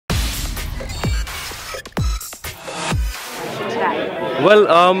Well,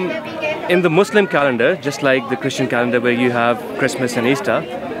 in the Muslim calendar, just like the Christian calendar where you have Christmas and Easter,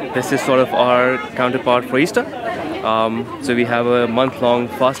 this is sort of our counterpart for Easter. So we have a month-long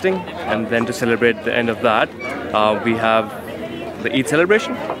fasting, and then to celebrate the end of that, we have the Eid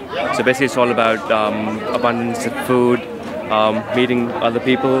celebration. So basically it's all about abundance of food, meeting other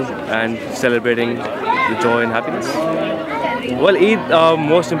people and celebrating the joy and happiness. Well, Eid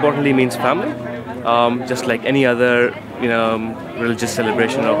most importantly means family. Just like any other religious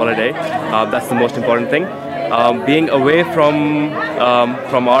celebration or holiday, that's the most important thing. Being away from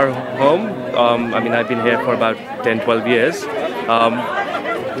our home, I mean, I've been here for about 10-12 years.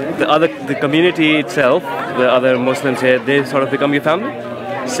 The community itself, the other Muslims here, they sort of become your family.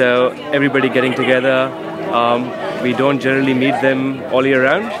 So everybody getting together, we don't generally meet them all year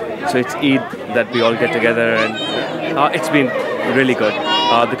round. So it's Eid that we all get together, and it's been really good.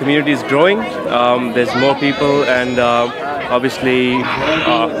 The community is growing. There's more people and obviously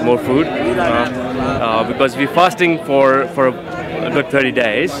more food because we're fasting for a good 30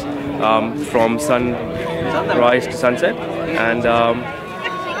 days from sunrise to sunset, and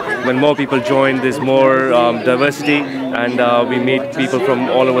when more people join, there's more diversity, and we meet people from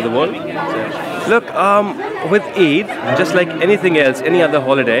all over the world. Look, with Eid, just like anything else, any other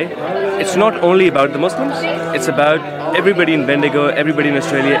holiday, it's not only about the Muslims, it's about everybody in Bendigo, everybody in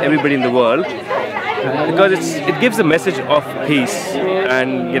Australia, everybody in the world, because it gives a message of peace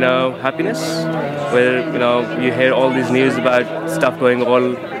and happiness, where you hear all these news about stuff going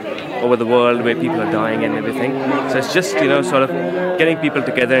all over the world where people are dying and everything. So it's just sort of getting people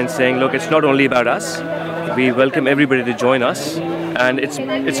together and saying, look, it's not only about us. We welcome everybody to join us, and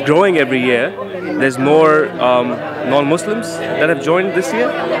it's growing every year. There's more non-Muslims that have joined this year,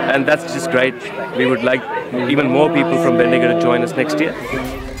 and that's just great. We would like even more people from Bendigo to join us next year.